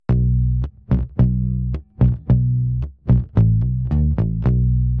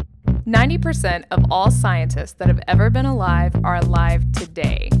90% of all scientists that have ever been alive are alive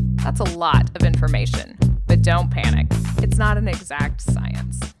today. That's a lot of information, but don't panic. It's not an exact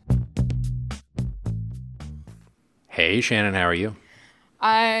science. Hey, Shannon, how are you?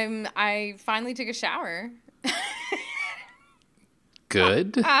 I finally took a shower.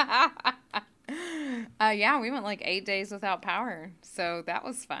 Good. Yeah, we went like 8 days without power, so that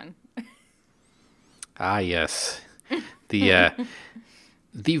was fun. Ah, yes.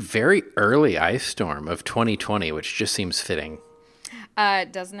 The very early ice storm of 2020, which just seems fitting.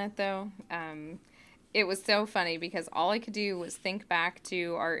 Doesn't it though? It was so funny because all I could do was think back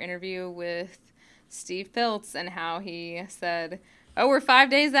to our interview with Steve Filtz and how he said, "Oh, we're 5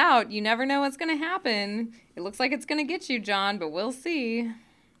 days out. You never know what's going to happen. It looks like it's going to get you, John, but we'll see."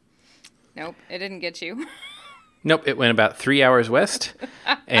 Nope, it didn't get you. Nope, it went about 3 hours west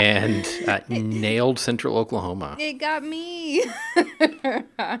and nailed central Oklahoma. It got me.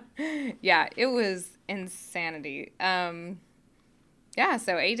 Yeah, it was insanity. Yeah,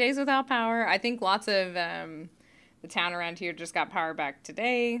 so 8 days without power. I think lots of the town around here just got power back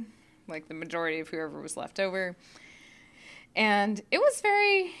today, like the majority of whoever was left over. And it was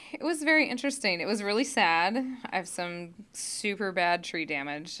very interesting. It was really sad. I have some super bad tree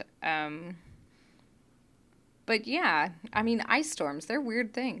damage. But yeah, I mean, ice storms, they're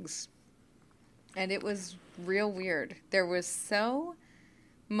weird things. And it was real weird. There was so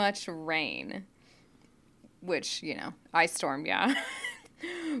much rain, which, ice storm, yeah.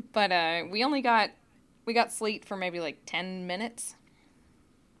 But we got sleet for maybe like 10 minutes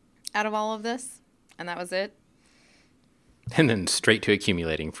out of all of this, and that was it. And then straight to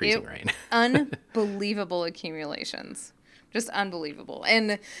accumulating freezing rain. Unbelievable accumulations. Just unbelievable.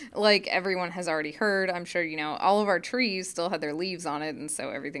 And like everyone has already heard, I'm sure, all of our trees still had their leaves on it. And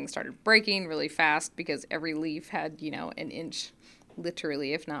so everything started breaking really fast because every leaf had, an inch,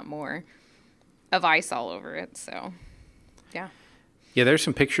 literally, if not more, of ice all over it. So, yeah. Yeah, there's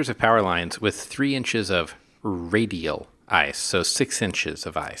some pictures of power lines with 3 inches of radial ice. So 6 inches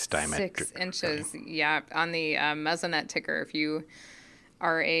of ice diameter. 6 inches, yeah. On the Mesonet ticker, if you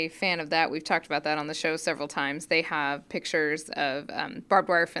are a fan of that, we've talked about that on the show several times. They have pictures of barbed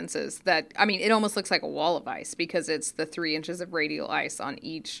wire fences that, it almost looks like a wall of ice because it's the 3 inches of radial ice on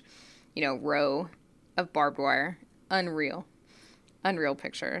each, row of barbed wire. Unreal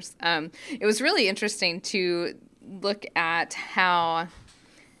pictures. It was really interesting to look at how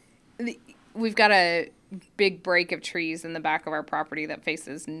we've got a big break of trees in the back of our property that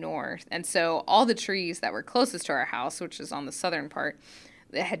faces north. And so all the trees that were closest to our house, which is on the southern part,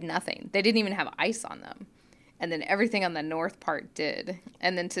 they had nothing. They didn't even have ice on them. And then everything on the north part did.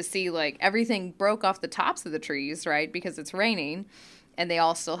 And then to see like everything broke off the tops of the trees, right? Because it's raining and they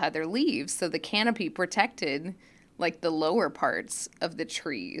all still had their leaves. So the canopy protected like the lower parts of the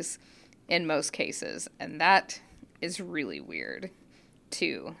trees in most cases. And that is really weird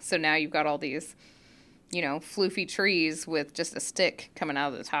too. So now you've got all these, floofy trees with just a stick coming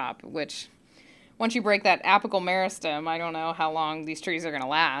out of the top, which once you break that apical meristem, I don't know how long these trees are going to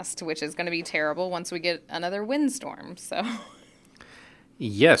last, which is going to be terrible once we get another windstorm. So,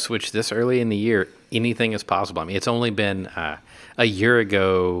 yes, which this early in the year, anything is possible. It's only been a year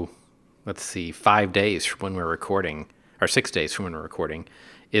ago, 5 days from when we're recording, or 6 days from when we're recording,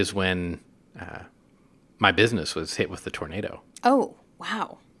 is when my business was hit with the tornado. Oh,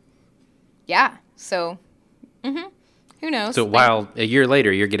 wow. Yeah, so, who knows? So while a year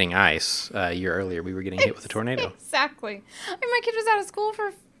later you're getting ice, a year earlier we were getting hit with a tornado. Exactly. My kid was out of school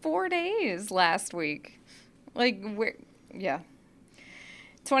for 4 days last week. Yeah.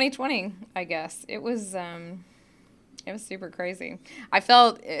 2020, I guess. It was super crazy. I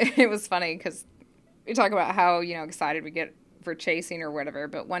felt it was funny because we talk about how, excited we get for chasing or whatever,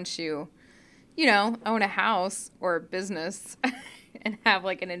 but once you own a house or a business and have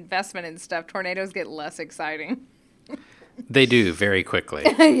like an investment in stuff, tornadoes get less exciting. They do very quickly.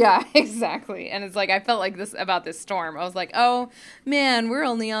 Yeah, exactly. And it's like, I felt like this about this storm. I was like, oh man, we're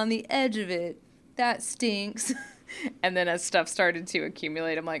only on the edge of it. That stinks. And then as stuff started to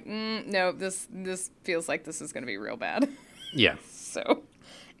accumulate, I'm like, no, this feels like this is going to be real bad. Yeah. So,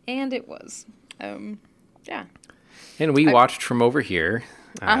 and it was. Yeah. And we watched from over here.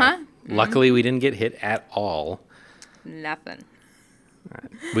 Luckily, we didn't get hit at all. Nothing.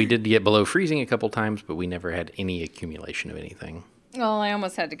 We did get below freezing a couple times, but we never had any accumulation of anything. Well, I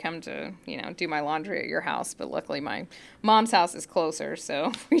almost had to come to, do my laundry at your house, but luckily my mom's house is closer,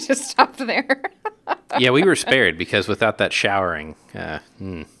 so we just stopped there. Yeah, we were spared because without that showering.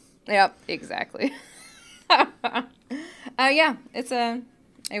 Yep, exactly. Yeah,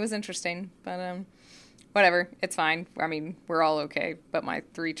 it was interesting, but whatever, it's fine. I mean, we're all okay. But my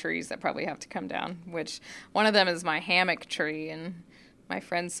 3 trees that probably have to come down, which one of them is my hammock tree. And my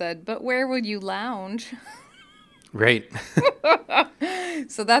friend said, but where would you lounge? Right.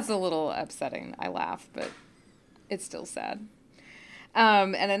 So that's a little upsetting. I laugh, but it's still sad.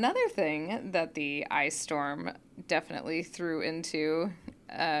 And another thing that the ice storm definitely threw into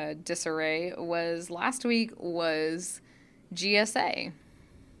disarray was last week was GSA.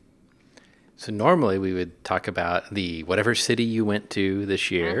 So normally we would talk about the whatever city you went to this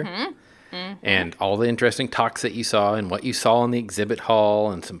year and all the interesting talks that you saw and what you saw in the exhibit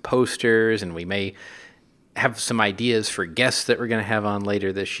hall and some posters, and we may have some ideas for guests that we're going to have on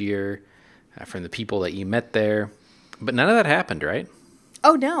later this year from the people that you met there. But none of that happened, right?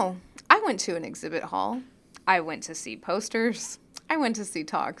 Oh, no. I went to an exhibit hall. I went to see posters. I went to see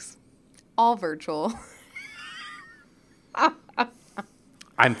talks. All virtual.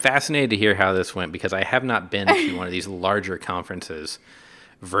 I'm fascinated to hear how this went because I have not been to one of these larger conferences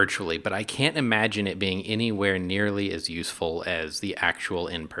virtually, but I can't imagine it being anywhere nearly as useful as the actual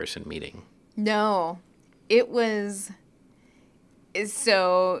in-person meeting. No. It was...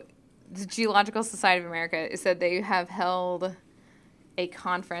 So, the Geological Society of America said they have held a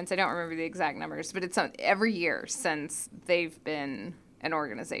conference. I don't remember the exact numbers, but it's every year since they've been an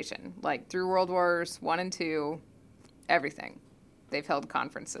organization. Like, through World Wars I and II, everything. They've held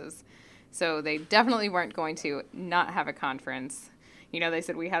conferences. So they definitely weren't going to not have a conference. You know, they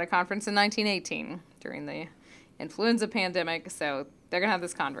said we had a conference in 1918 during the influenza pandemic, so they're going to have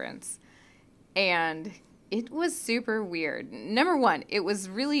this conference. And it was super weird. Number one, it was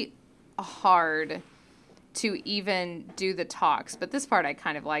really hard to even do the talks, but this part I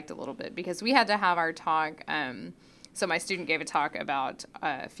kind of liked a little bit because we had to have our talk. So my student gave a talk about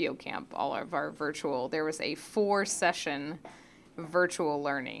field camp, all of our virtual. There was a 4-session virtual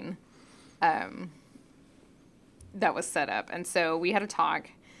learning that was set up. And so we had a talk,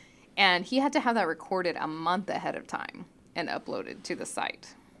 and he had to have that recorded a month ahead of time and uploaded to the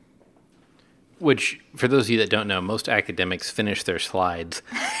site. Which, for those of you that don't know, most academics finish their slides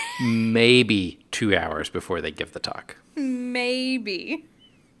maybe 2 hours before they give the talk. Maybe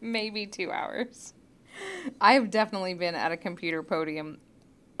 2 hours. I have definitely been at a computer podium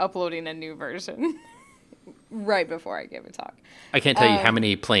uploading a new version right before I give a talk. I can't tell you how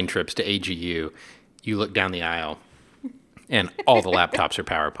many plane trips to AGU you look down the aisle and all the laptops are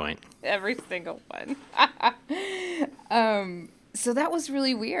PowerPoint. Every single one. So that was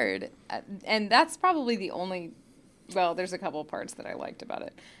really weird. And that's probably the only, well, there's a couple parts that I liked about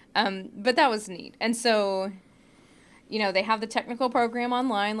it. But that was neat. And so, you know, they have the technical program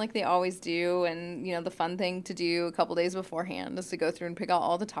online like they always do. And, you know, the fun thing to do a couple days beforehand is to go through and pick out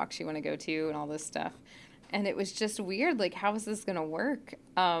all the talks you want to go to and all this stuff. And it was just weird. Like, how is this going to work?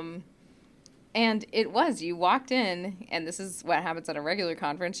 And it was. You walked in, and this is what happens at a regular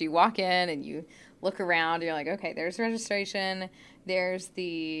conference. You walk in, and you look around, and you're like, okay, there's registration. There's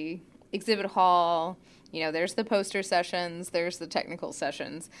the exhibit hall. You know, there's the poster sessions. There's the technical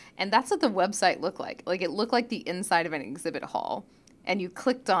sessions. And that's what the website looked like. Like, it looked like the inside of an exhibit hall. And you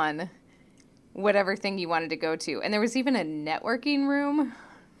clicked on whatever thing you wanted to go to. And there was even a networking room.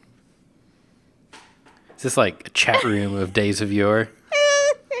 Is this like a chat room of days of yore?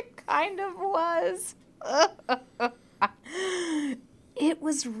 It kind of was. It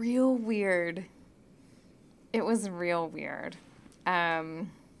was real weird. It was real weird. Yeah.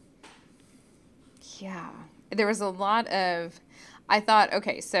 There was a lot of... I thought,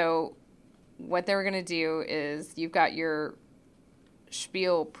 okay, so what they were going to do is you've got your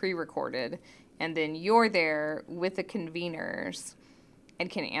spiel pre-recorded, and then you're there with the conveners and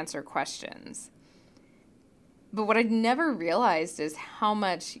can answer questions. But what I'd never realized is how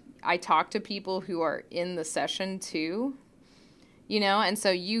much I talk to people who are in the session too, you know? And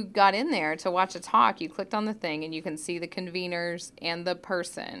so you got in there to watch a talk, you clicked on the thing, and you can see the conveners and the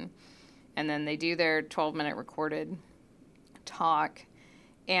person. And then they do their 12-minute recorded talk.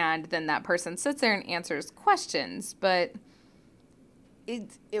 And then that person sits there and answers questions. But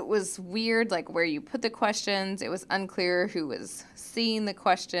it was weird, like where you put the questions. It was unclear who was seeing the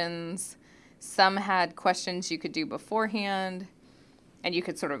questions. Some had questions you could do beforehand, and you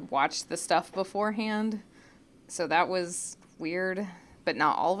could sort of watch the stuff beforehand. So that was weird, but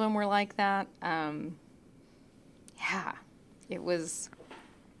not all of them were like that. Yeah, it was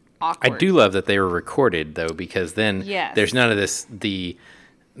awkward. I do love that they were recorded, though, because then Yes. there's none of this, the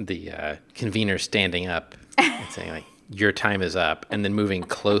convener standing up and saying, like, your time is up, and then moving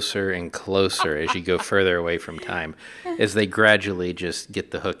closer and closer as you go further away from time, as they gradually just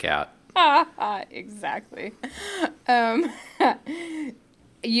get the hook out. Exactly.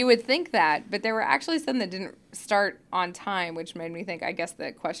 You would think that, but there were actually some that didn't start on time, which made me think, I guess,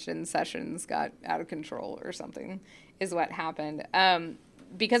 the question sessions got out of control or something is what happened.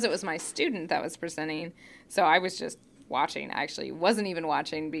 Because it was my student that was presenting, so I was just watching. I actually wasn't even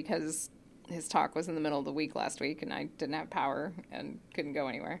watching because his talk was in the middle of the week last week, and I didn't have power and couldn't go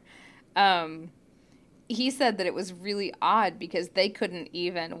anywhere. He said that it was really odd because they couldn't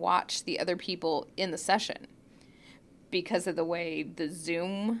even watch the other people in the session because of the way the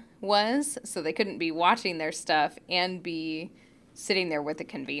Zoom was. So they couldn't be watching their stuff and be sitting there with the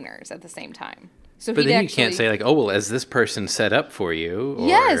conveners at the same time. So But then you can't say like, oh, well, is this person set up for you? Or...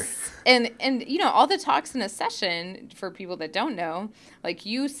 Yes. And all the talks in a session, for people that don't know, like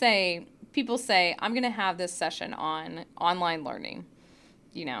people say, I'm going to have this session on online learning,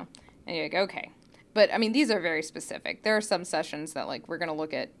 and you're like, okay. But, I mean, these are very specific. There are some sessions that, like, we're going to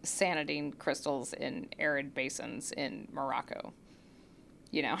look at sanidine crystals in arid basins in Morocco,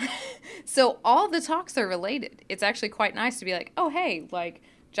 So all the talks are related. It's actually quite nice to be like, oh, hey, like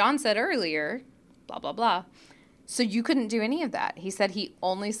John said earlier, blah, blah, blah. So you couldn't do any of that. He said he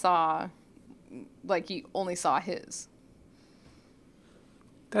only saw his.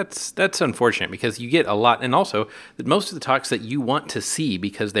 That's unfortunate because you get a lot, and also that most of the talks that you want to see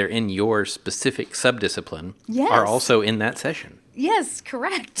because they're in your specific subdiscipline are also in that session. Yes,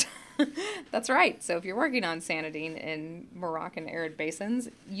 correct. That's right. So if you're working on sanidine in Moroccan arid basins,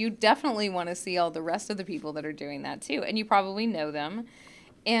 you definitely want to see all the rest of the people that are doing that too, and you probably know them.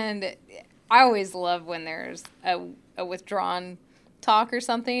 And I always love when there's a withdrawn talk or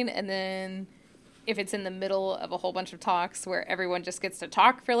something, and then if it's in the middle of a whole bunch of talks where everyone just gets to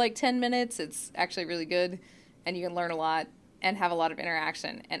talk for like 10 minutes, it's actually really good, and you can learn a lot and have a lot of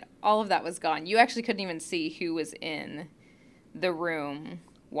interaction. And all of that was gone. You actually couldn't even see who was in the room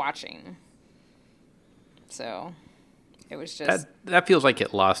watching. So it was just... That feels like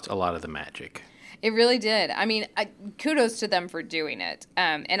it lost a lot of the magic. It really did. I mean, kudos to them for doing it.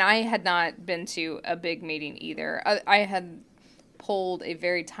 And I had not been to a big meeting either. I had polled a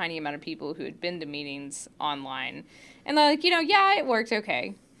very tiny amount of people who had been to meetings online. And they're like, yeah, it worked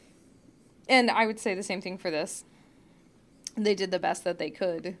okay. And I would say the same thing for this. They did the best that they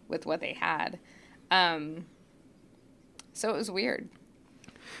could with what they had. So it was weird.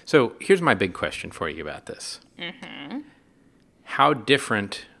 So here's my big question for you about this. Mm-hmm. How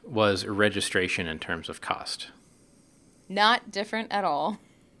different was registration in terms of cost? Not different at all.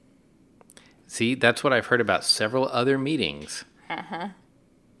 See, that's what I've heard about several other meetings. Uh-huh.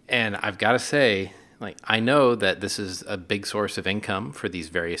 And I've got to say, like, I know that this is a big source of income for these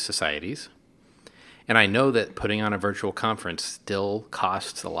various societies. And I know that putting on a virtual conference still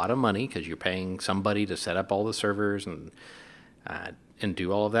costs a lot of money because you're paying somebody to set up all the servers and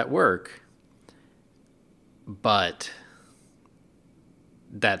do all of that work. But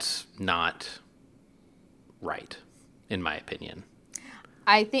that's not right, in my opinion.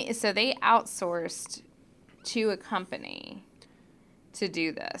 I think so. They outsourced to a company to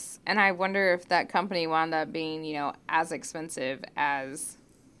do this, and I wonder if that company wound up being, as expensive as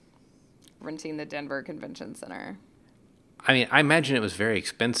renting the Denver Convention Center. I mean, I imagine it was very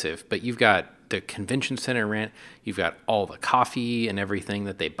expensive, but you've got the convention center rent, you've got all the coffee and everything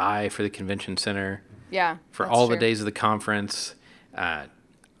that they buy for the convention center. Yeah, for all the days of the conference.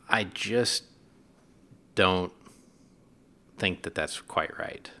 I just don't think that that's quite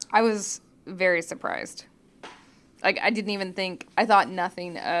right. I was very surprised. Like, I didn't even think, I thought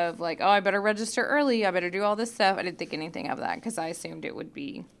nothing of like, oh, I better register early, I better do all this stuff. I didn't think anything of that because I assumed it would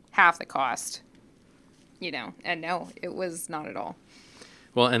be half the cost, and no, it was not at all.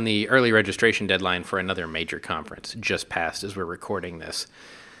 Well, and the early registration deadline for another major conference just passed as we're recording this.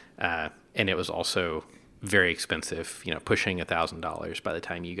 And it was also very expensive, pushing $1,000 by the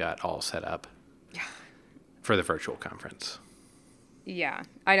time you got all set up for the virtual conference. Yeah,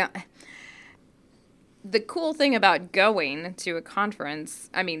 the cool thing about going to a conference,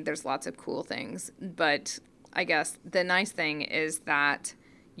 I mean, there's lots of cool things, but I guess the nice thing is that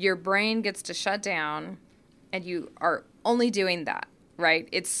your brain gets to shut down and you are only doing that, right?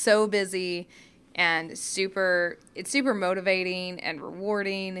 It's so busy and it's super motivating and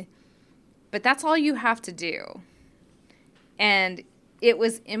rewarding, but that's all you have to do. And it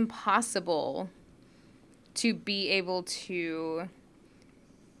was impossible to be able to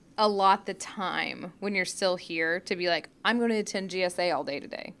allot the time when you're still here to be like, I'm going to attend GSA all day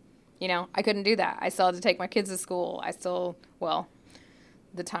today. I couldn't do that. I still had to take my kids to school.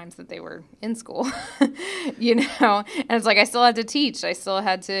 The times that they were in school, and it's like, I still had to teach. I still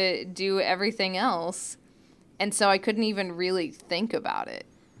had to do everything else. And so I couldn't even really think about it.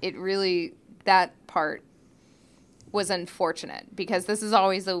 That part was unfortunate because this is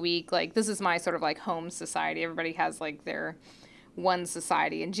always a week. Like, this is my sort of like home society. Everybody has like their one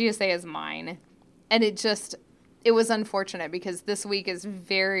society, and GSA is mine. And it was unfortunate because this week is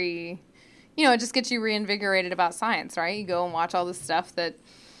very, it just gets you reinvigorated about science, right? You go and watch all this stuff that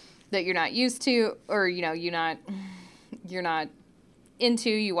you're not used to, or, you're not into.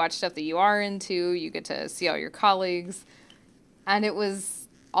 You watch stuff that you are into. You get to see all your colleagues. And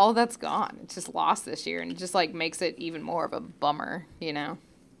all that's gone. It's just lost this year, and it just like makes it even more of a bummer,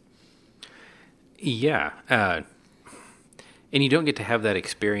 Yeah. And you don't get to have that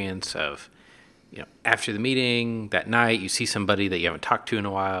experience of, after the meeting that night, you see somebody that you haven't talked to in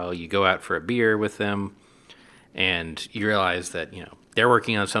a while, you go out for a beer with them, and you realize that, they're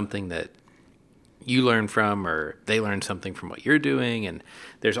working on something that you learn from, or they learn something from what you're doing. And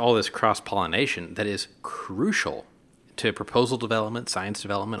there's all this cross-pollination that is crucial to proposal development, science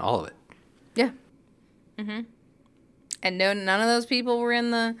development, all of it. Yeah. Mm-hmm. And none of those people were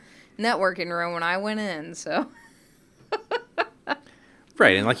in the networking room when I went in, so.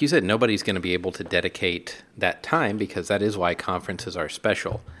 Right, and like you said, nobody's going to be able to dedicate that time because that is why conferences are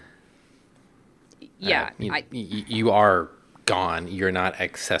special. Yeah. You are gone. You're not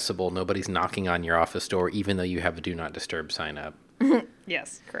accessible. Nobody's knocking on your office door, even though you have a do not disturb sign up.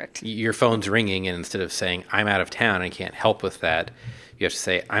 Yes, correct. Your phone's ringing, and instead of saying, I'm out of town, I can't help with that, you have to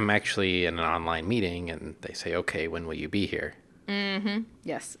say, I'm actually in an online meeting, and they say, okay, when will you be here? Mm-hmm.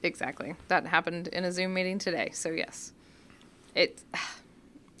 Yes, exactly. That happened in a Zoom meeting today, so yes. It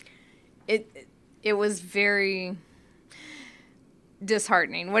was very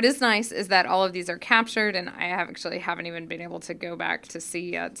disheartening. What is nice is that all of these are captured, and I haven't even been able to go back to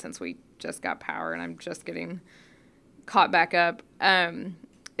see yet since we just got power, and I'm just getting caught back up,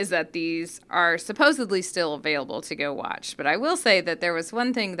 is that these are supposedly still available to go watch. But I will say that there was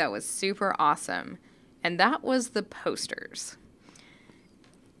one thing that was super awesome, and that was the posters.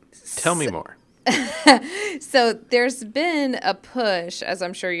 Tell me more. So there's been a push, as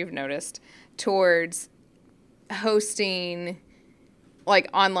I'm sure you've noticed, towards hosting like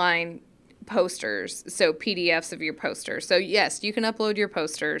online posters, so PDFs of your posters. So yes, you can upload your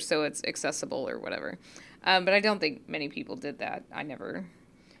posters so it's accessible or whatever. But I don't think many people did that. I never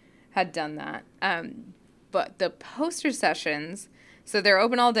had done that. But the poster sessions, so they're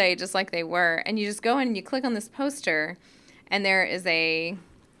open all day just like they were, and you just go in and you click on this poster, and there is a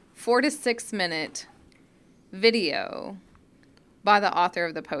 4 to 6 minute video by the author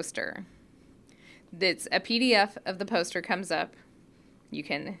of the poster. It's a PDF of the poster comes up. You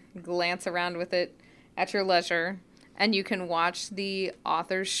can glance around with it at your leisure, and you can watch the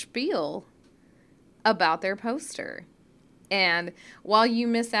author's spiel about their poster. And while you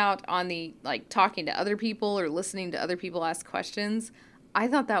miss out on the talking to other people or listening to other people ask questions, I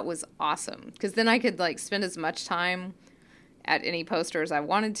thought that was awesome, because then I could spend as much time at any poster as I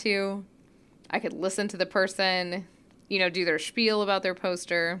wanted to. I could listen to the person, do their spiel about their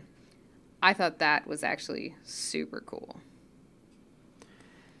poster. I thought that was actually super cool.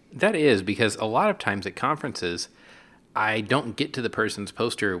 That is, because a lot of times at conferences, I don't get to the person's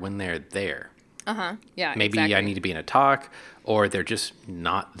poster when they're there. Uh-huh. Yeah, Maybe exactly. I need to be in a talk, or they're just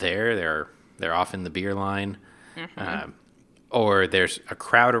not there. They're off in the beer line. Mm-hmm. Or there's a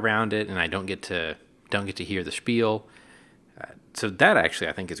crowd around it, and I don't get to hear the spiel. So that actually,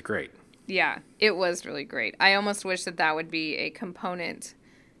 I think, is great. Yeah, it was really great. I almost wish that would be a component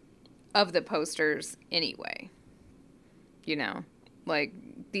of the posters anyway.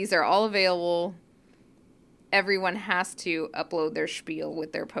 These are all available. Everyone has to upload their spiel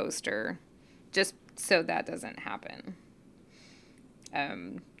with their poster, just so that doesn't happen.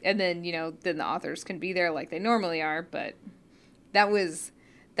 And then, then the authors can be there like they normally are, but that was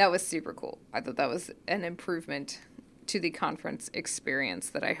super cool. I thought that was an improvement to the conference experience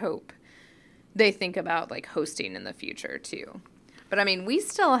that I hope they think about hosting in the future too. But I mean,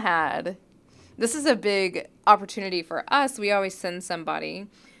 this is a big opportunity for us. We always send somebody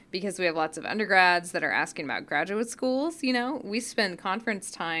because we have lots of undergrads that are asking about graduate schools. We spend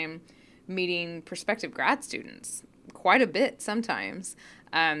conference time meeting prospective grad students quite a bit sometimes.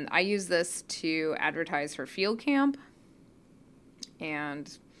 I use this to advertise for field camp,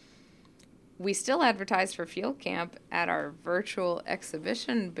 and we still advertise for field camp at our virtual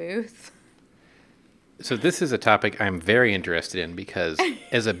exhibition booth. So this is a topic I'm very interested in because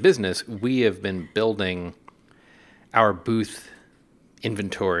as a business, we have been building our booth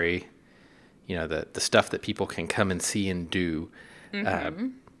inventory, the stuff that people can come and see and do,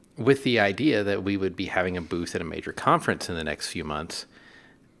 with the idea that we would be having a booth at a major conference in the next few months,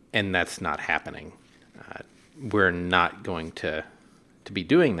 and that's not happening. We're not going to be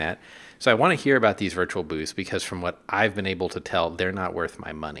doing that. So I want to hear about these virtual booths because from what I've been able to tell, they're not worth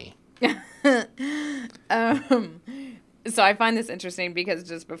my money. So I find this interesting because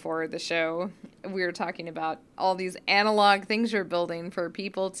just before the show, we were talking about all these analog things you're building for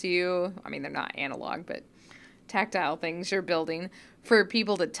people to, I mean, they're not analog, but tactile things you're building for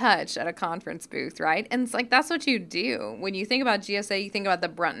people to touch at a conference booth, right? And it's like, that's what you do. When you think about GSA, you think about the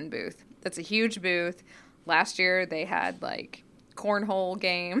Brunton booth. That's a huge booth. Last year, they had like cornhole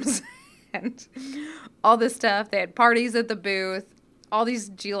games and all this stuff. They had parties at the booth, all these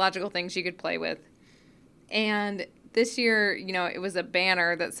geological things you could play with. And this year, you know, it was a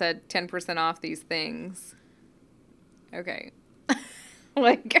banner that said 10% off these things. Okay.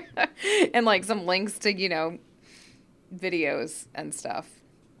 Like, and like some links to, you know, videos and stuff.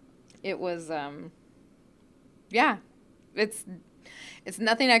 It was, yeah, it's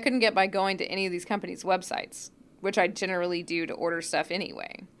nothing I couldn't get by going to any of these companies' websites, which I generally do to order stuff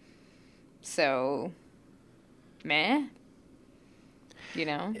anyway. So, meh. You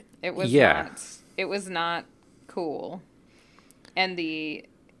know, it was not cool. And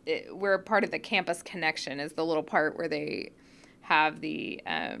we're a part of the Campus Connection is the little part where they have the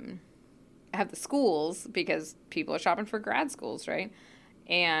schools because people are shopping for grad schools, right?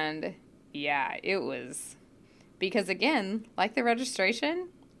 And yeah, it was, because again, like the registration,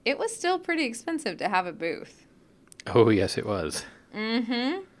 it was still pretty expensive to have a booth. Oh, yes, it was.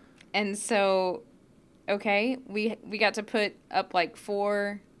 Mm-hmm. And so, okay, we got to put up like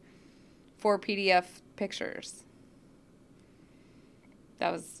four PDF pictures.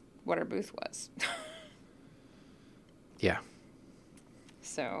 That was what our booth was. Yeah.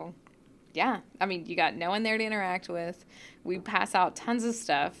 So, yeah. I mean, you got no one there to interact with. We pass out tons of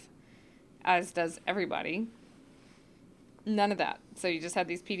stuff, as does everybody. None of that. So you just had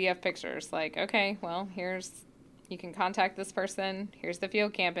these PDF pictures. Like, okay, well, you can contact this person. Here's the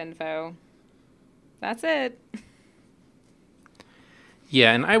field camp info. That's it.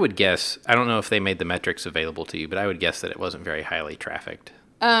 Yeah, and I would guess, I don't know if they made the metrics available to you, but I would guess that it wasn't very highly trafficked.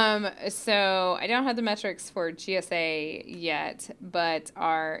 So I don't have the metrics for GSA yet, but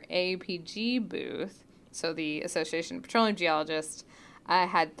our APG booth, so the Association of Petroleum Geologists,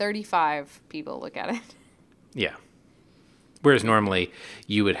 had 35 people look at it. Yeah. Whereas normally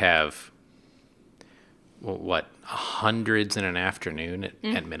you would have, hundreds in an afternoon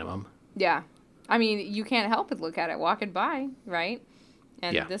at minimum? Yeah. I mean, you can't help but look at it walking by, right?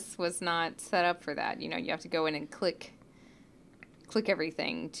 And This was not set up for that. You know, you have to go in and click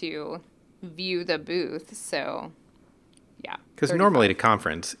everything to view the booth. So, yeah. Because normally at a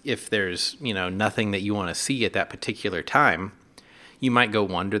conference, if there's, nothing that you want to see at that particular time, you might go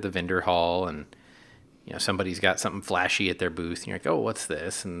wander the vendor hall and, somebody's got something flashy at their booth. And you're like, oh, what's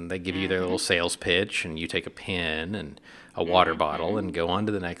this? And they give you their little sales pitch and you take a pen and a water bottle and go on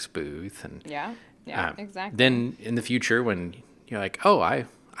to the next booth. And yeah, exactly. Then in the future when you're like, oh, I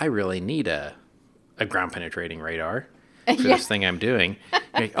really need a ground penetrating radar for this thing I'm doing.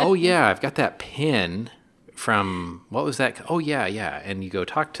 You're like, oh yeah, I've got that pen from, what was that? Oh yeah. And you go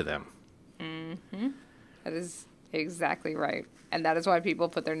talk to them. Mm-hmm. That is exactly right. And that is why people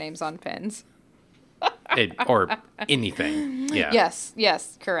put their names on pens. Or anything. Yeah.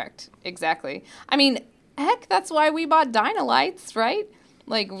 Yes, correct. Exactly. I mean, heck, that's why we bought Dynalights, right?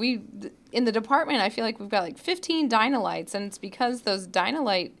 Like in the department, I feel like we've got like 15 Dynalights, and it's because those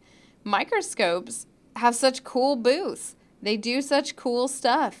Dynalite microscopes have such cool booths. They do such cool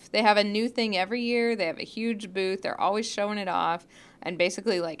stuff. They have a new thing every year. They have a huge booth. They're always showing it off and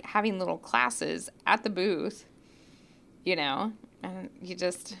basically like having little classes at the booth, and you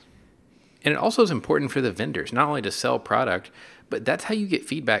just... And it also is important for the vendors, not only to sell product, but that's how you get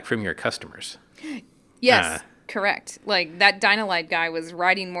feedback from your customers. Yes, correct. Like that Dynalite guy was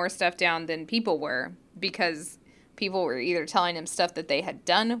writing more stuff down than people were because people were either telling him stuff that they had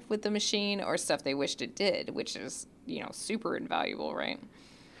done with the machine or stuff they wished it did, which is, super invaluable, right?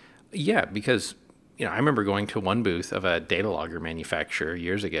 Yeah, because, I remember going to one booth of a data logger manufacturer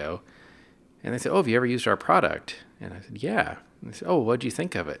years ago, and they said, oh, have you ever used our product? And I said, yeah. And they said, oh, what'd you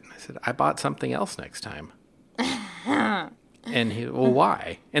think of it? And I said, I bought something else next time. And he, well,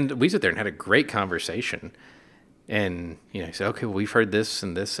 why? And we sat there and had a great conversation. And, he said, okay, well, we've heard this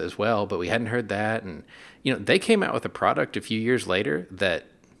and this as well, but we hadn't heard that. And, they came out with a product a few years later that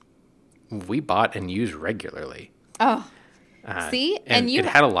we bought and used regularly. Oh, see? And it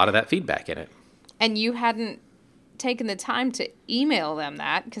had a lot of that feedback in it. And you hadn't taken the time to email them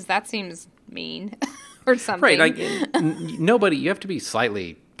that, because that seems mean or something. Right. Like, nobody, you have to be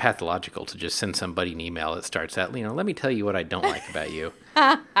slightly pathological to just send somebody an email that starts out, let me tell you what I don't like about you.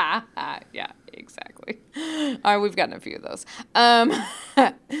 Yeah, exactly. All right, we've gotten a few of those.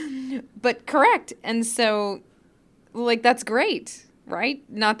 But correct. And so, like, that's great, right?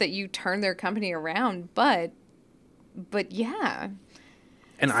 Not that you turn their company around, but yeah.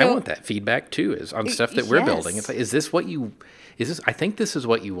 And I want that feedback too, is on stuff that we're building. It's like, I think this is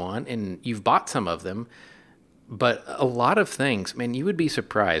what you want, and you've bought some of them, but a lot of things, man, you would be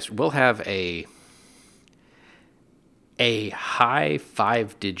surprised. We'll have a high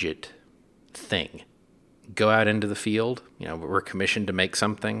 5-digit thing go out into the field. You know, we're commissioned to make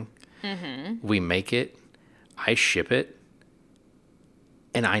something. Mm-hmm. We make it. I ship it.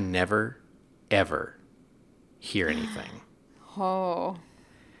 And I never, ever hear anything. Oh.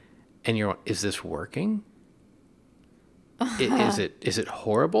 And you're, is this working? Is it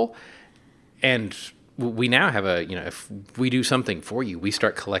horrible? And we now have if we do something for you, we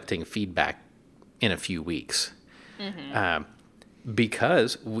start collecting feedback in a few weeks. Mm-hmm.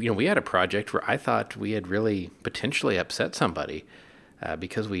 Because we had a project where I thought we had really potentially upset somebody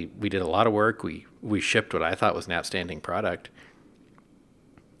because we did a lot of work. We shipped what I thought was an outstanding product,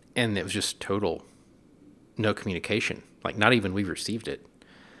 and it was just total no communication. Like, not even we received it.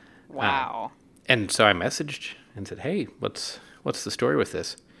 Wow. And so I messaged and said, "Hey, what's the story with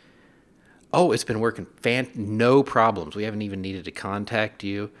this?" "Oh, it's been working no problems. We haven't even needed to contact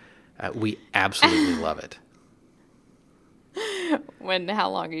you. We absolutely love it." How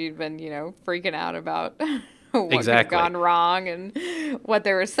long have you been, freaking out about what exactly. had gone wrong and what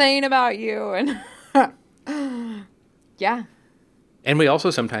they were saying about you, and yeah. And we also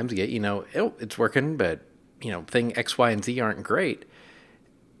sometimes get, it's working, but thing X, Y, and Z aren't great.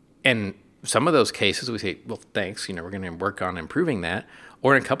 And some of those cases we say, well, thanks, we're going to work on improving that.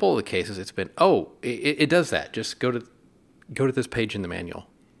 Or in a couple of the cases, it's been, it does that. Just go to this page in the manual.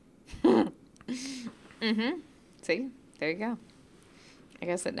 Mm-hmm. See, there you go. I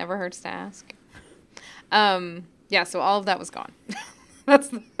guess it never hurts to ask. Yeah, so all of that was gone.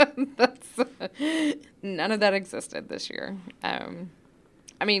 that's none of that existed this year.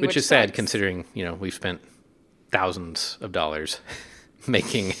 Which is sad considering, we've spent thousands of dollars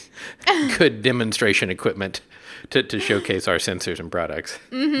making good demonstration equipment to showcase our sensors and products.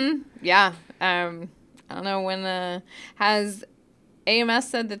 Mm-hmm. Yeah. I don't know when, has AMS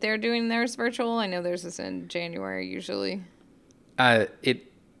said that they're doing theirs virtual? I know theirs is in January usually.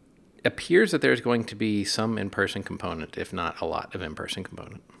 It appears that there's going to be some in-person component, if not a lot of in-person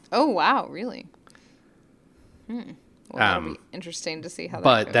component. Oh, wow. Really? Well, that'll be interesting to see how that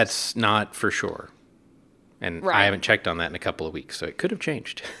goes. But that's not for sure. And right. I haven't checked on that in a couple of weeks, so it could have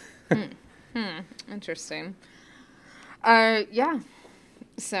changed. Interesting. Yeah.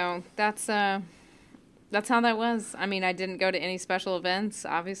 So that's how that was. I mean, I didn't go to any special events,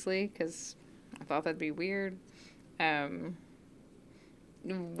 obviously, because I thought that'd be weird. One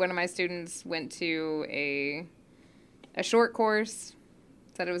of my students went to a short course,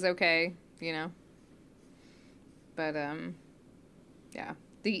 said it was okay, But, yeah.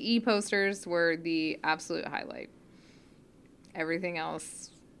 The e-posters were the absolute highlight. Everything else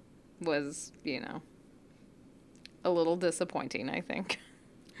was, a little disappointing, I think.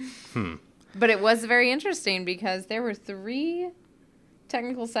 But it was very interesting because there were 3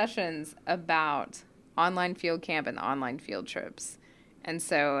 technical sessions about online field camp and online field trips. And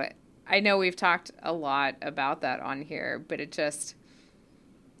so I know we've talked a lot about that on here, but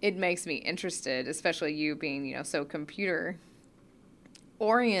it makes me interested, especially you being, so computer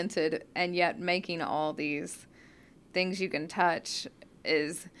oriented and yet making all these things you can touch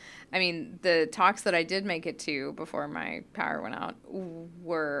the talks that I did make it to before my power went out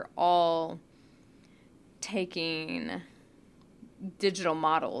were all taking digital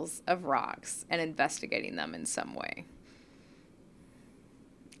models of rocks and investigating them in some way.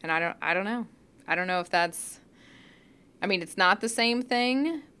 And I don't know. I don't know if that's, it's not the same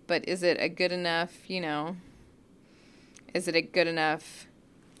thing, but is it a good enough, is it a good enough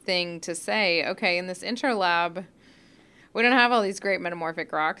thing to say, okay, in this intro lab, we don't have all these great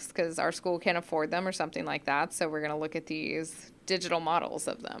metamorphic rocks because our school can't afford them or something like that. So we're going to look at these digital models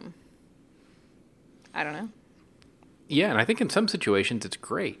of them. I don't know. Yeah. And I think in some situations it's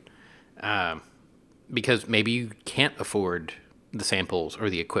great because maybe you can't afford the samples or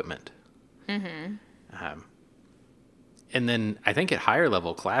the equipment. Mm-hmm. And then I think at higher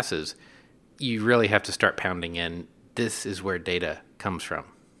level classes, you really have to start pounding in, this is where data comes from.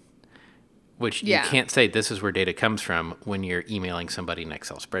 Which you can't say this is where data comes from when you're emailing somebody an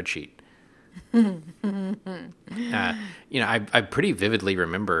Excel spreadsheet. I pretty vividly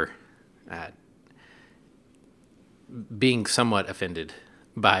remember being somewhat offended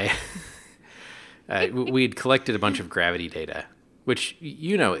by, we'd collected a bunch of gravity data, which,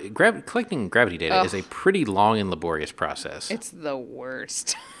 collecting gravity data is a pretty long and laborious process. It's the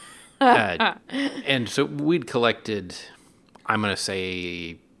worst. And so we'd collected, I'm going to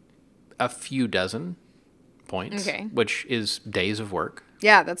say, a few dozen points, Okay. which is days of work,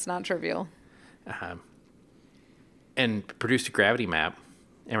 Yeah, that's not trivial. and produced a gravity map.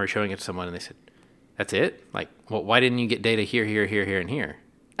 And we're showing it to someone, and they said, "That's it? Like, well, why didn't you get data here, here, here, here, and here?"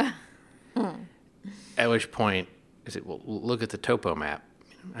 At which point, I said, "Well, look at the topo map.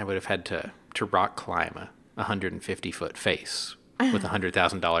 I would have had to rock climb a 150-foot face with a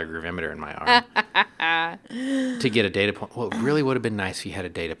 $100,000 gravimeter in my arm to get a data point. Well, it really would have been nice if you had a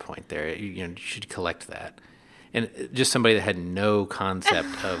data point there. You should collect that." And just somebody that had no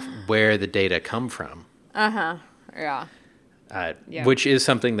concept of where the data come from. Yeah. Yeah. Which is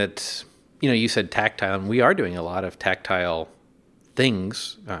something that, you said tactile, and we are doing a lot of tactile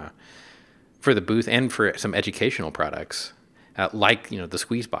things for the booth and for some educational products, like, the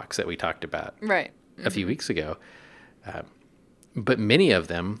squeeze box that we talked about Right. a few weeks ago. But many of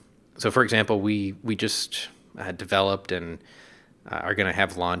them, so for example, we just developed and are going to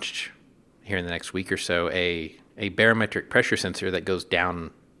have launched here in the next week or so a barometric pressure sensor that goes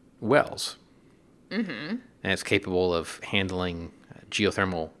down wells. Mm-hmm. And it's capable of handling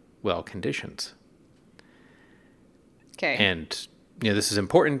geothermal well conditions. Okay. And, this is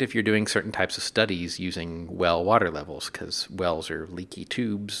important if you're doing certain types of studies using well water levels, because wells are leaky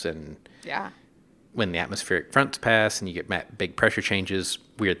tubes, and Yeah. when the atmospheric fronts pass and you get big pressure changes,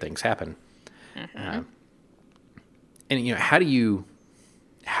 weird things happen. Mm-hmm. And, how do you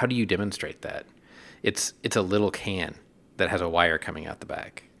demonstrate that? It's a little can that has a wire coming out the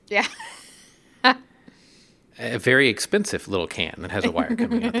back. Yeah. A very expensive little can that has a wire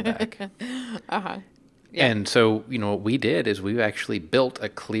coming out the back. Yeah. And so, what we did is we've actually built a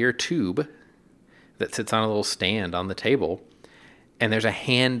clear tube that sits on a little stand on the table, and there's a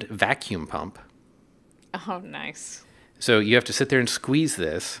hand vacuum pump. Oh, nice. So you have to sit there and squeeze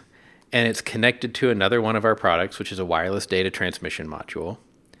this, and it's connected to another one of our products, which is a wireless data transmission module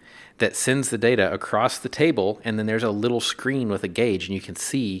that sends the data across the table, and then there's a little screen with a gauge, and you can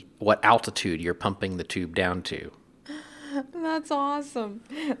see what altitude you're pumping the tube down to. That's awesome.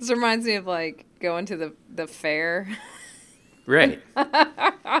 This reminds me of like going to the fair. Right.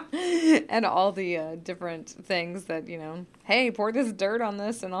 And all the different things that, hey, pour this dirt on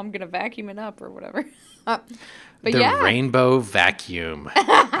this and I'm going to vacuum it up or whatever. But the rainbow vacuum.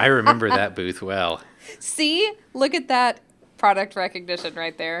 I remember that booth well. See, look at that product recognition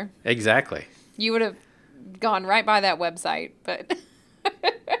right there. Exactly. You would have gone right by that website, but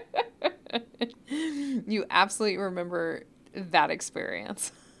you absolutely remember that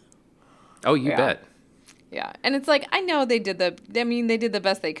experience. Oh, you bet. Yeah. And it's like, I know they did the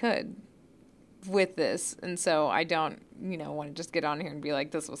best they could with this. And so I don't, want to just get on here and be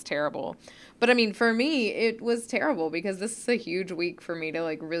like, this was terrible. But I mean, for me, it was terrible because this is a huge week for me to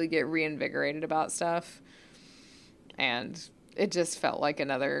like really get reinvigorated about stuff. And it just felt like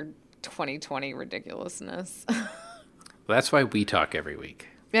another 2020 ridiculousness. Well, that's why we talk every week.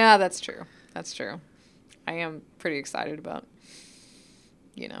 Yeah, that's true. That's true. I am pretty excited about,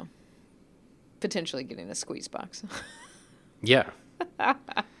 potentially getting a squeeze box. Yeah.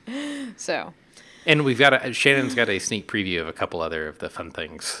 So. And Shannon's got a sneak preview of a couple other of the fun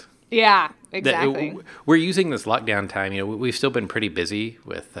things. Yeah, exactly. We're using this lockdown time. We've still been pretty busy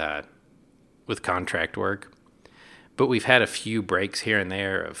with contract work, but we've had a few breaks here and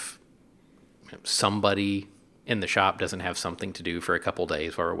there of somebody in the shop doesn't have something to do for a couple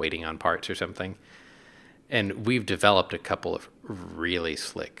days while we're waiting on parts or something. And we've developed a couple of really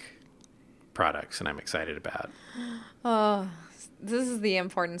slick products, and I'm excited about. Oh, this is the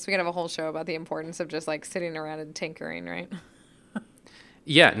importance. We could have a whole show about the importance of just like sitting around and tinkering, right?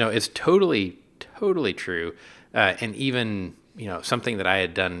 Yeah, no, it's totally true. And even, something that I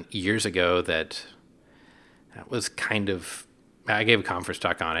had done years ago that was I gave a conference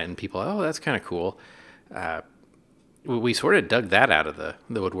talk on it, and people, oh, that's kind of cool. We sort of dug that out of the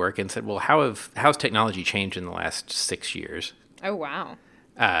woodwork and said, well, how's technology changed in the last 6 years? Oh, wow.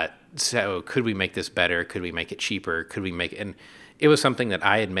 So could we make this better? Could we make it cheaper? Could we make it? And it was something that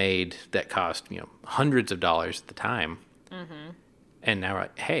I had made that cost, hundreds of dollars at the time. Mm-hmm. And now we're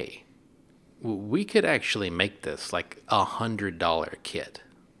like, hey, we could actually make this like $100 kit.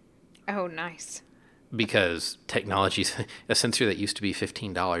 Oh, nice. Because technology's a sensor that used to be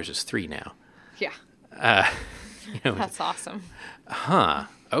 $15 is $3 now. Yeah. That's awesome.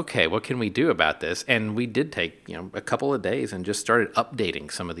 Okay, what can we do about this? And we did take, a couple of days and just started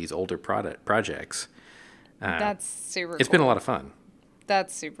updating some of these older projects. That's super cool. It's been a lot of fun.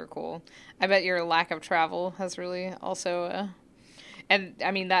 That's super cool. I bet your lack of travel has really also, and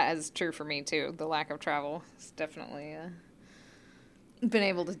I mean, that is true for me too. The lack of travel is definitely been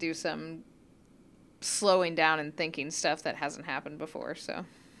able to do some slowing down and thinking stuff that hasn't happened before. So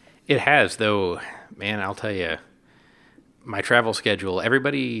It has, though, man, I'll tell you, my travel schedule,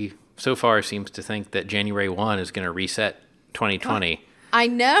 everybody so far seems to think that January 1 is going to reset 2020. I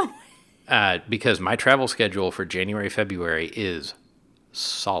know. Because my travel schedule for January, February is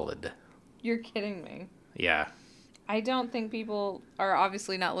solid. You're kidding me. Yeah. I don't think people are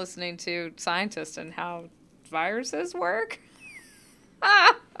obviously not listening to scientists and how viruses work.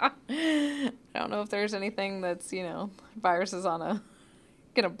 I don't know if there's anything that's, viruses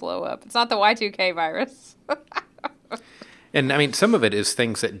gonna blow up. It's not the Y2K virus. And I mean, some of it is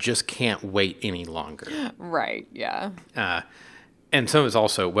things that just can't wait any longer. Right, yeah. And some is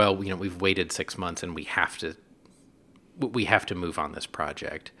also, well, we've waited 6 months and we have to move on this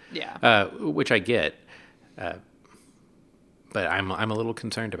project. Yeah. Which I get. But I'm a little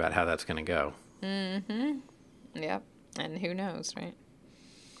concerned about how that's going to go. Mm-hmm. Yep. And who knows, right?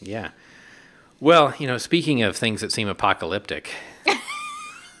 Yeah. Well, speaking of things that seem apocalyptic,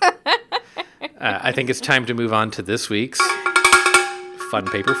 I think it's time to move on to this week's Fun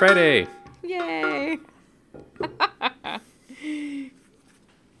Paper Friday. Yay.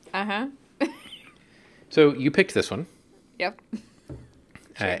 Uh-huh. So you picked this one. Yep.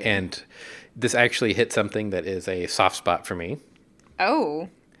 And this actually hit something that is a soft spot for me. Oh.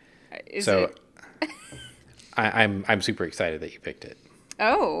 Is it? I'm super excited that you picked it.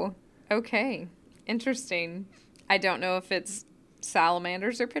 Oh, okay. Interesting. I don't know if it's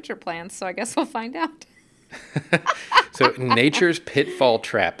salamanders or pitcher plants, so I guess we'll find out. So, nature's pitfall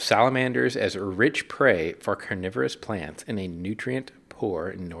trap salamanders as rich prey for carnivorous plants in a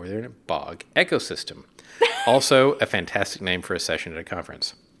nutrient-poor northern bog ecosystem. Also, a fantastic name for a session at a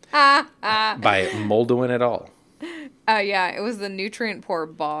conference. By Moldowin et al. Yeah, it was the nutrient-poor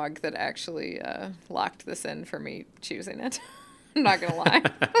bog that actually locked this in for me choosing it. I'm not going to lie.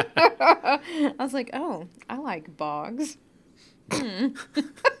 I was like, oh, I like bogs. I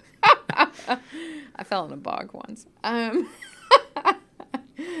fell in a bog once. That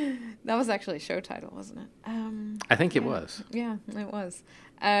was actually a show title, wasn't it? I think it was. Yeah, it was.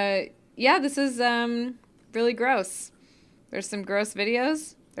 Yeah, this is really gross. There's some gross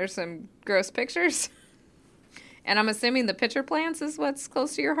videos. There's some gross pictures. And I'm assuming the pitcher plants is what's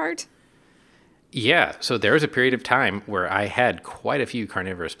close to your heart? Yeah, so there was a period of time where I had quite a few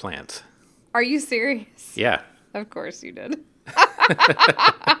carnivorous plants. Are you serious? Yeah. Of course you did.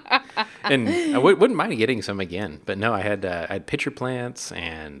 And I wouldn't mind getting some again. But no, I had pitcher plants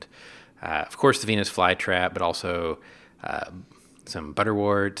and, of course, the Venus flytrap, but also some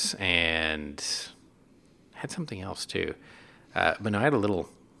butterworts and had something else too. But no, I had a little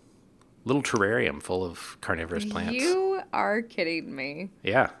terrarium full of carnivorous plants. You are kidding me.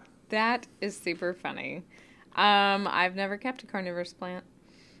 Yeah. That is super funny. I've never kept a carnivorous plant.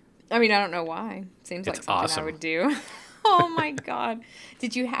 I mean, I don't know why. Seems like something awesome. I would do. Oh my God.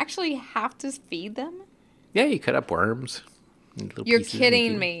 Did you actually have to feed them? Yeah, you cut up worms. You're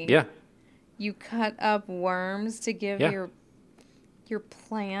kidding me. Yeah. You cut up worms to give your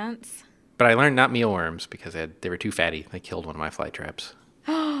plants? But I learned not mealworms because they were too fatty. They killed one of my fly traps.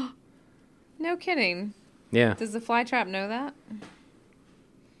 No kidding. Yeah. Does the fly trap know that?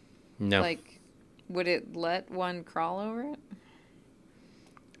 No. Like, would it let one crawl over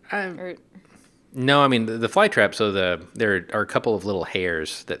it? No, I mean, the fly trap, so there are a couple of little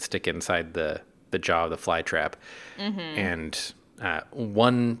hairs that stick inside the jaw of the fly trap. Mm-hmm. And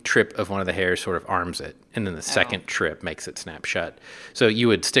one trip of one of the hairs sort of arms it, and then the second trip makes it snap shut. So you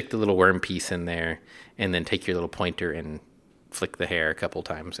would stick the little worm piece in there and then take your little pointer and flick the hair a couple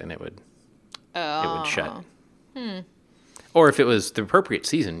times, and it would shut. Or if it was the appropriate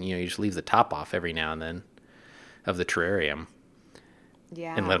season, you just leave the top off every now and then of the terrarium.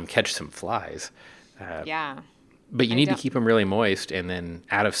 Yeah. And let them catch some flies. Yeah. But you need to keep them really moist and then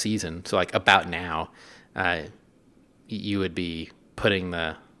out of season. So like about now, you would be putting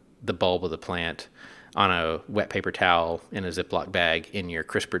the bulb of the plant on a wet paper towel in a Ziploc bag in your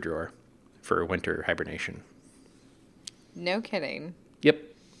crisper drawer for winter hibernation. No kidding. Yep.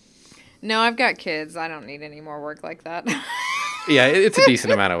 No, I've got kids. I don't need any more work like that. Yeah, it's a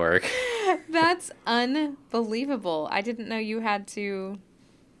decent amount of work. That's unbelievable. I didn't know you had to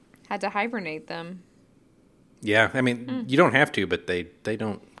hibernate them. Yeah, I mean, you don't have to, but they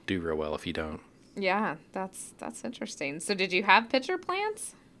don't do real well if you don't. Yeah, that's interesting. So did you have pitcher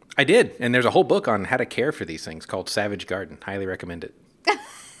plants? I did, and there's a whole book on how to care for these things called Savage Garden. Highly recommend it.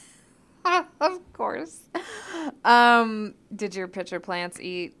 Of course. Did your pitcher plants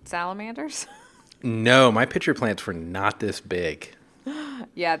eat salamanders? No, my pitcher plants were not this big.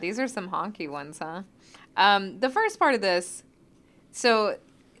 Yeah, these are some honky ones, huh? The first part of this, So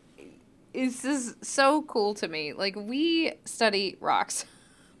it's just so cool to me. Like, we study rocks,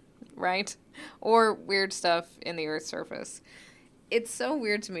 right? Or weird stuff in the Earth's surface. It's so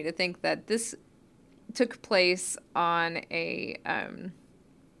weird to me to think that this took place on in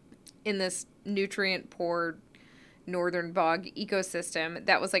this nutrient poor northern bog ecosystem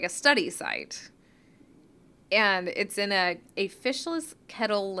that was like a study site. And it's in a fishless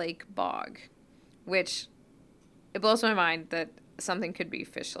Kettle Lake bog, which it blows my mind that something could be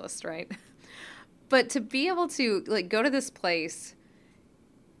fishless, right? But to be able to like go to this place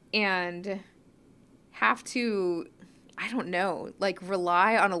and have to, I don't know, like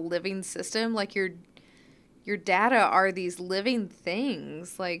rely on a living system, like your data are these living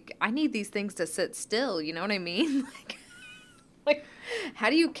things. Like, I need these things to sit still, you know what I mean? Like, how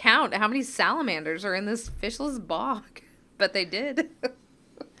do you count how many salamanders are in this fishless bog? But they did.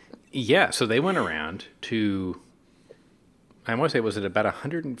 Yeah, so they went around to, I want to say, was it about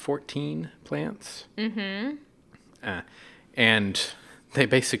 114 plants? Mm-hmm. And they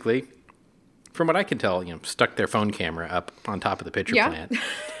basically, from what I can tell, stuck their phone camera up on top of the pitcher plant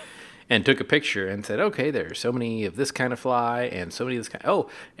and took a picture and said, okay, there's so many of this kind of fly and so many of this kind. Oh,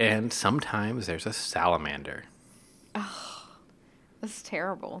 and sometimes there's a salamander. Oh, that's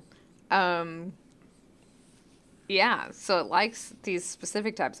terrible. Yeah, so it likes these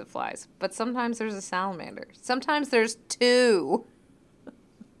specific types of flies, but sometimes there's a salamander. Sometimes there's two.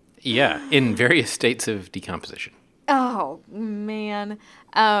 Yeah, in various states of decomposition. Oh, man.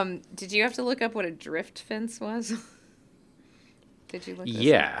 Did you have to look up what a drift fence was? Did you look this up?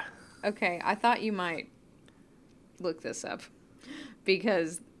 Yeah. Okay, I thought you might look this up.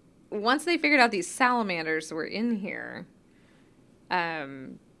 Because once they figured out these salamanders were in here,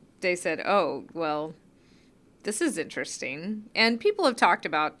 they said, oh, well, this is interesting. And people have talked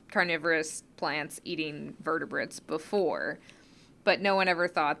about carnivorous plants eating vertebrates before, but no one ever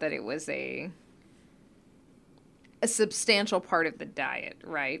thought that it was a substantial part of the diet,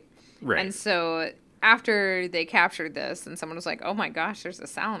 right? Right. And so after they captured this and someone was like, oh my gosh, there's a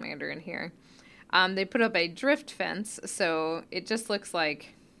salamander in here, they put up a drift fence, so it just looks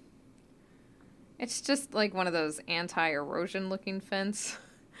like, it's just like one of those anti-erosion looking fence.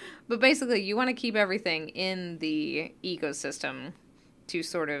 But basically, you want to keep everything in the ecosystem to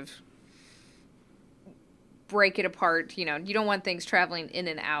sort of break it apart. You don't want things traveling in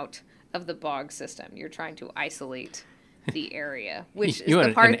and out of the bog system. You're trying to isolate the area, which is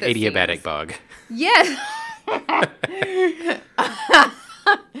the part that an adiabatic bog. Yes.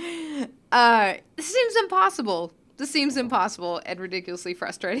 This seems impossible. This seems impossible and ridiculously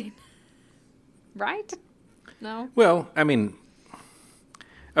frustrating. Right? No? Well, I mean,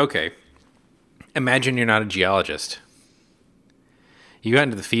 okay. Imagine you're not a geologist. You go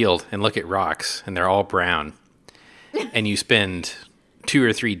into the field and look at rocks, and they're all brown. And you spend 2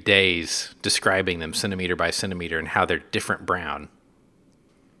 or 3 days describing them centimeter by centimeter and how they're different brown.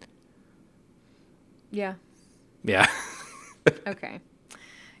 Yeah. Yeah. Okay.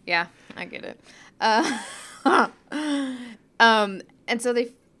 Yeah, I get it. And so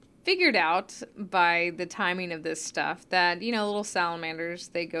they figured out by the timing of this stuff that, little salamanders,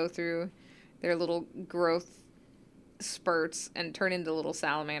 they go through their little growth spurts and turn into little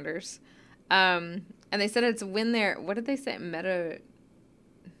salamanders. And they said it's when they're, what did they say?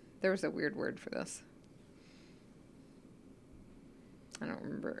 There was a weird word for this. I don't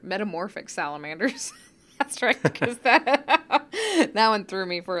remember. Metamorphic salamanders. That's right, because that one threw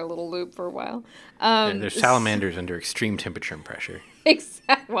me for a little loop for a while. There's salamanders under extreme temperature and pressure.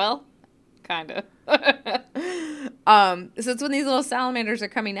 Well, kind of. So it's when these little salamanders are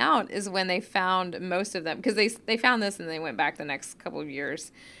coming out is when they found most of them, because they found this and they went back the next couple of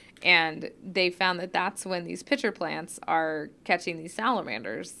years, and they found that that's when these pitcher plants are catching these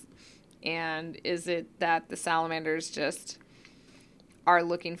salamanders. And is it that the salamanders just are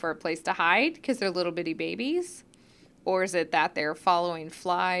looking for a place to hide because they're little bitty babies? Or is it that they're following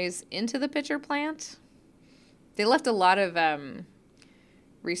flies into the pitcher plant? They left a lot of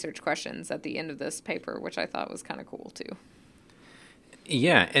research questions at the end of this paper, which I thought was kind of cool too.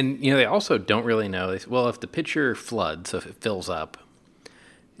 Yeah, and they also don't really know. Well, if the pitcher floods, if it fills up,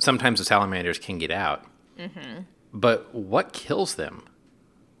 sometimes the salamanders can get out. Mm-hmm. But what kills them?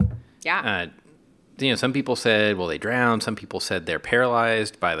 Yeah. Some people said, well, they drown. Some people said they're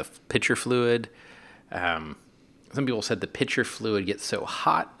paralyzed by the pitcher fluid. Some people said the pitcher fluid gets so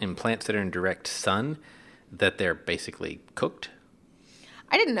hot in plants that are in direct sun that they're basically cooked.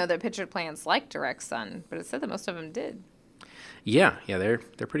 I didn't know that pitcher plants like direct sun, but it said that most of them did. Yeah, they're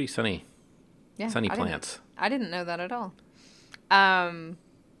pretty sunny. Yeah, sunny plants. I didn't know that at all.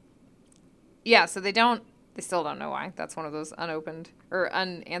 Yeah, so they don't They still don't know why. That's one of those unopened or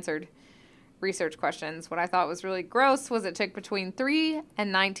unanswered research questions. What I thought was really gross was it took between 3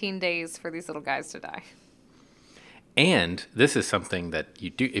 and 19 days for these little guys to die. And this is something that you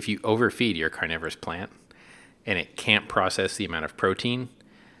do if you overfeed your carnivorous plant and it can't process the amount of protein.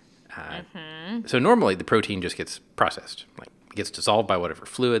 So normally the protein just gets processed, like it gets dissolved by whatever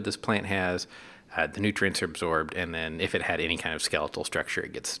fluid this plant has. The nutrients are absorbed, and then if it had any kind of skeletal structure,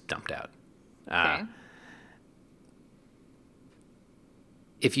 it gets dumped out. Okay.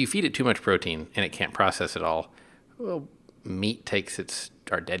 If you feed it too much protein and it can't process it all, well,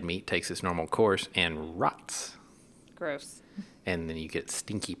 dead meat takes its normal course and rots. Gross. And then you get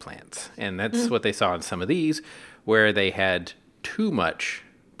stinky plants. And that's what they saw in some of these, where they had too much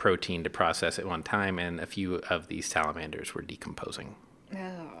protein to process at one time, and a few of these salamanders were decomposing.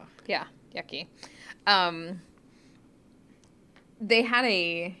 Oh, yeah, yucky. They had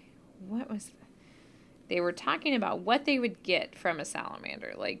they were talking about what they would get from a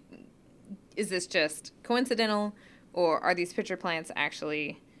salamander. Like, is this just coincidental, or are these pitcher plants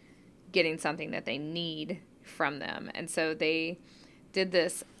actually getting something that they need from them? And so they did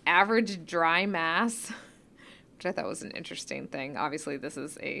this average dry mass, which I thought was an interesting thing. Obviously, this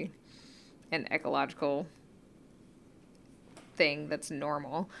is an ecological thing that's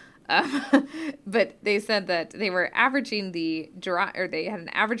normal. But they said that they were averaging they had an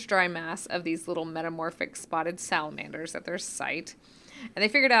average dry mass of these little metamorphic spotted salamanders at their site. And they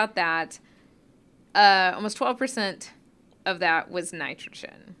figured out that almost 12% of that was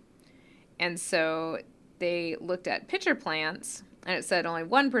nitrogen. And so they looked at pitcher plants, and it said only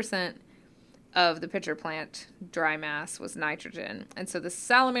 1% of the pitcher plant dry mass was nitrogen. And so the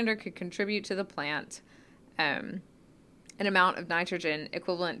salamander could contribute to the plant an amount of nitrogen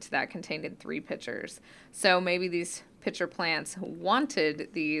equivalent to that contained in 3 pitchers. So maybe these pitcher plants wanted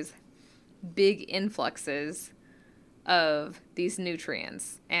these big influxes of these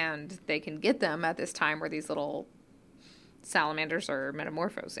nutrients, and they can get them at this time where these little salamanders are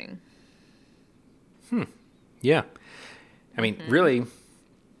metamorphosing. Yeah. I mean, really,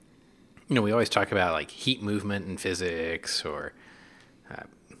 we always talk about like heat movement in physics or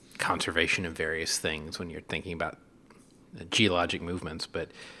conservation of various things when you're thinking about geologic movements, but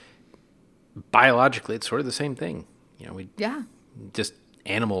biologically it's sort of the same thing. Just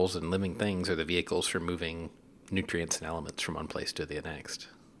animals and living things are the vehicles for moving nutrients and elements from one place to the next.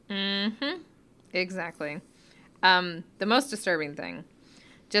 Exactly. The most disturbing thing,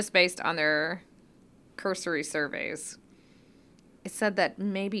 just based on their cursory surveys, it said that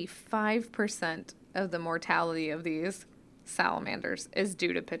maybe 5% of the mortality of these salamanders is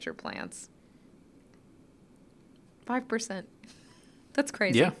due to pitcher plants. 5%. That's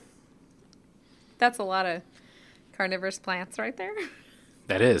crazy. Yeah. That's a lot of carnivorous plants right there.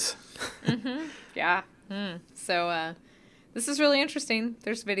 That is. Yeah. So this is really interesting.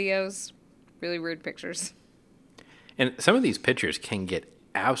 There's videos, really weird pictures. And some of these pictures can get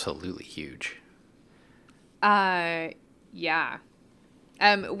absolutely huge. Yeah.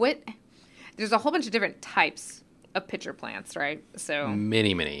 There's a whole bunch of different types of pitcher plants, right? So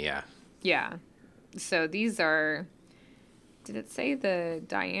Many, yeah. Yeah. So these are, did it say the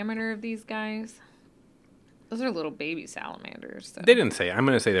diameter of these guys? Those are little baby salamanders. So. They didn't say. I'm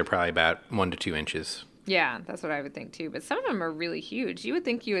going to say they're probably about 1 to 2 inches. Yeah, that's what I would think too. But some of them are really huge. You would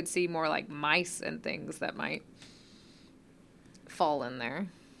think you would see more like mice and things that might fall in there.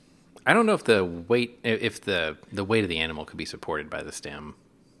 I don't know if the weight of the animal could be supported by the stem.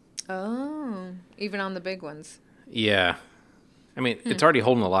 Oh, even on the big ones. Yeah. I mean, it's already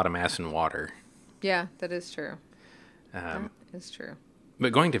holding a lot of mass in water. Yeah, that is true. That is true.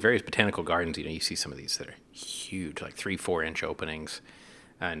 But going to various botanical gardens, you see some of these that are huge, like 3-4 inch openings,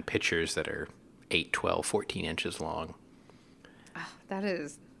 and pitchers that are 8, 12, 14 inches long. That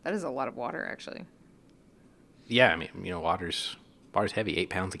is a lot of water, actually. Yeah, I mean, water's heavy, 8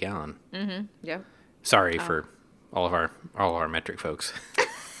 pounds a gallon. Mm-hmm. Yep. Sorry for all of our metric folks.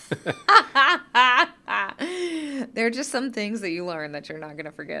 There are just some things that you learn that you're not going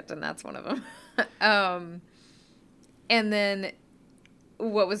to forget, and that's one of them. And then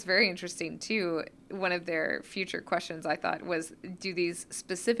what was very interesting, too, one of their future questions, I thought, was, do these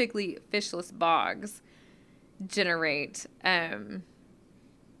specifically fishless bogs generate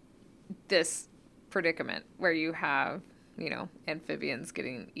this predicament where you have, amphibians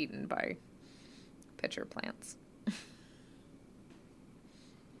getting eaten by pitcher plants?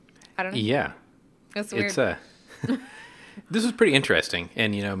 I don't know. Yeah. That's weird. This is pretty interesting.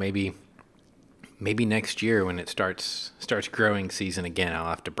 And, maybe next year when it starts growing season again, I'll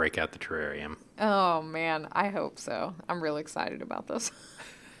have to break out the terrarium. Oh, man. I hope so. I'm really excited about this.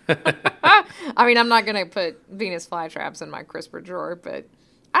 I mean, I'm not going to put Venus flytraps in my crisper drawer, but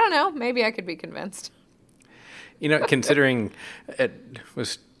I don't know. Maybe I could be convinced. You know, considering I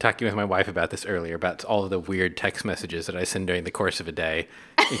was talking with my wife about this earlier, about all of the weird text messages that I send during the course of a day,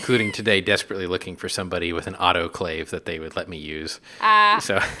 including today desperately looking for somebody with an autoclave that they would let me use.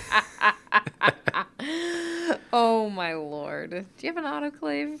 So, oh, my Lord. Do you have an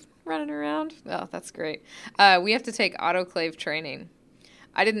autoclave running around? Oh, that's great. We have to take autoclave training.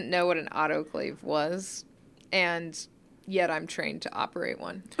 I didn't know what an autoclave was, and yet I'm trained to operate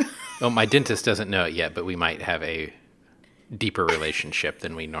one. Well, my dentist doesn't know it yet, but we might have a deeper relationship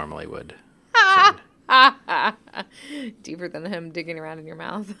than we normally would. Deeper than him digging around in your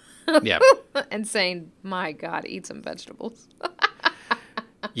mouth. Yeah. And saying, my God, eat some vegetables.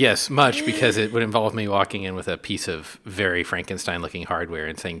 Yes, much, because it would involve me walking in with a piece of very Frankenstein-looking hardware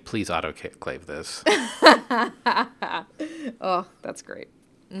and saying, please autoclave this. Oh, that's great.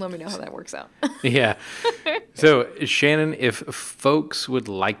 Let me know how that works out. Yeah. So, Shannon, if folks would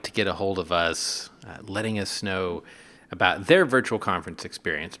like to get a hold of us, letting us know about their virtual conference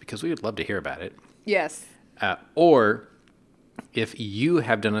experience, because we would love to hear about it. Yes. Or if you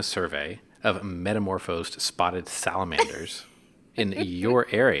have done a survey of metamorphosed spotted salamanders in your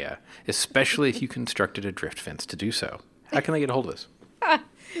area, especially if you constructed a drift fence to do so, how can they get a hold of us?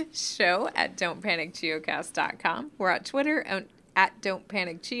 Show at don'tpanicgeocast.com. We're at Twitter at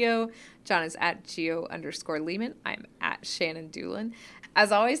don'tpanicgeo. John is at geo_Lehman. I'm at Shannon Doolin.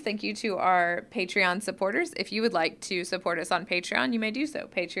 As always, thank you to our Patreon supporters. If you would like to support us on Patreon, you may do so.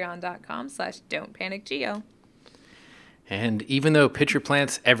 Patreon.com/don'tpanicgeo. And even though pitcher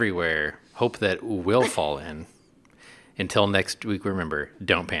plants everywhere hope that will fall in, until next week, remember,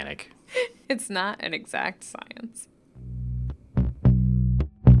 don't panic. It's not an exact science.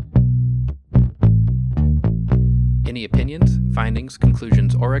 Any opinions, findings,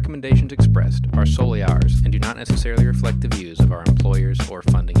 conclusions, or recommendations expressed are solely ours and do not necessarily reflect the views of our employers or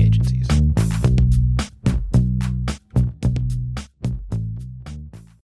funding agencies.